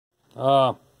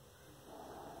Lost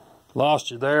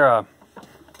you there.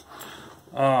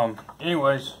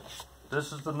 Anyways,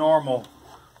 this is the normal,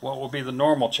 what will be the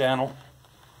normal channel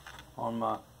on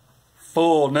my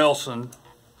full Nelson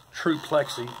True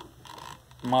Plexi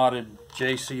modded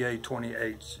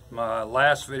JCA20H. My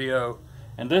last video,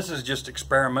 and this is just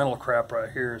experimental crap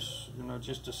right here,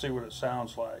 just to see what it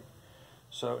sounds like.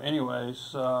 So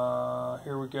anyways,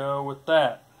 here we go with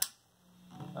that.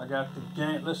 I got the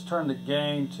gain, let's turn the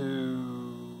gain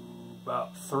to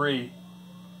about 3.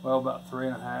 Well, about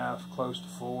 3.5, close to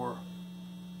 4.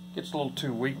 Gets a little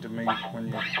too weak to me when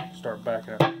you start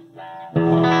backing up.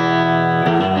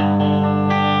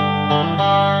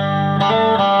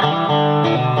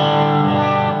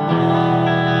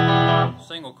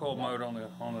 Single coil mode on the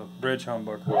bridge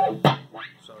humbucker.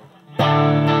 So.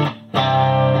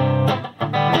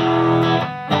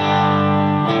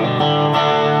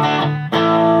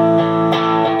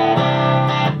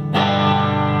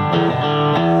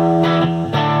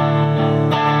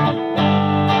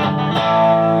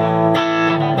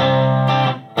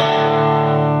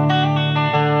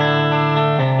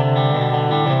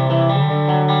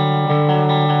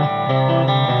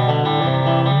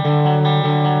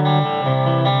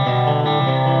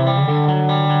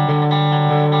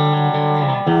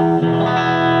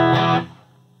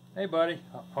 Hey buddy,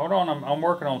 hold on, I'm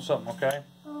working on something, okay?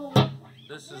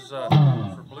 This is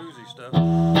for bluesy stuff. Give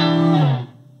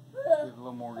it a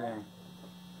little more gain.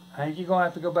 Hank, you're gonna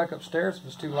have to go back upstairs if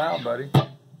it's too loud, buddy.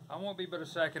 I won't be but a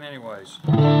second anyways.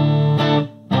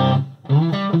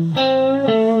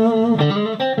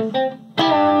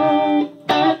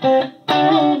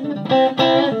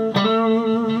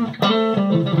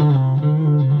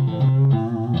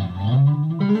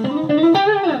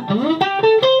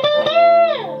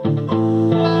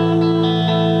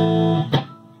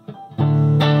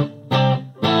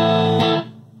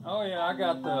 I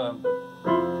got the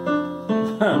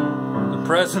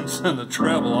presence and the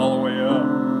treble all the way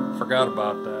up. Forgot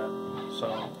about that.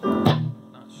 So,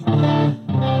 not sure.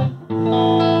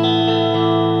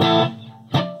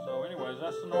 So anyways,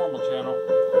 that's the normal channel.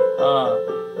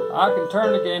 I can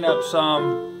turn the gain up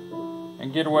some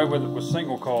and get away with it with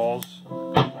single calls.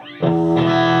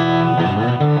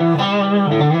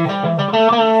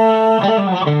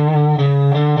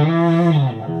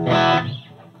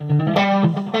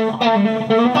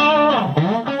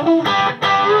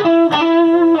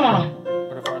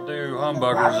 But if I do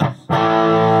humbuckers,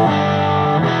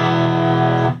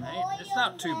 it's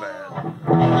not too bad.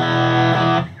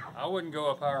 I wouldn't go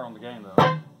up higher on the gain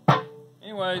though.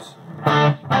 Anyways,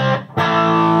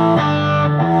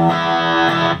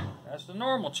 that's the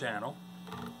normal channel.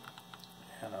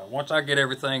 And once I get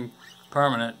everything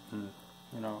permanent and,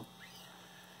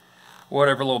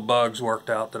 whatever little bugs worked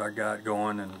out that I got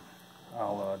going, and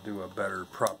I'll do a better,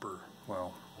 proper,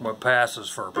 well, what passes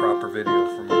for a proper video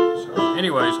for me. So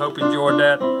anyways, hope you enjoyed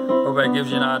that. Hope that gives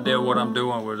you an idea of what I'm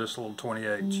doing with this little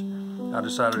 20H. I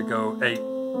decided to go 8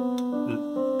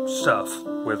 stuff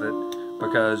with it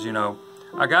because,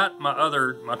 I got my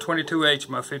 22H,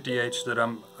 my 50H that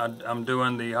I'm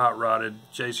doing the hot rodded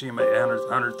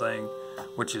JCA20H thing,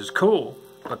 which is cool.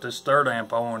 But this third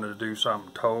amp, I wanted to do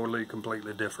something totally,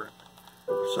 completely different.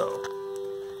 So,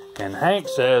 and Hank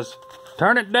says,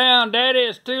 "Turn it down, Daddy,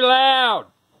 it's too loud."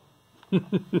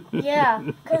 Yeah,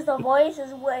 because the voice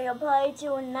is way up high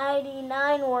to a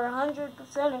 99 or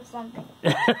 100% or something.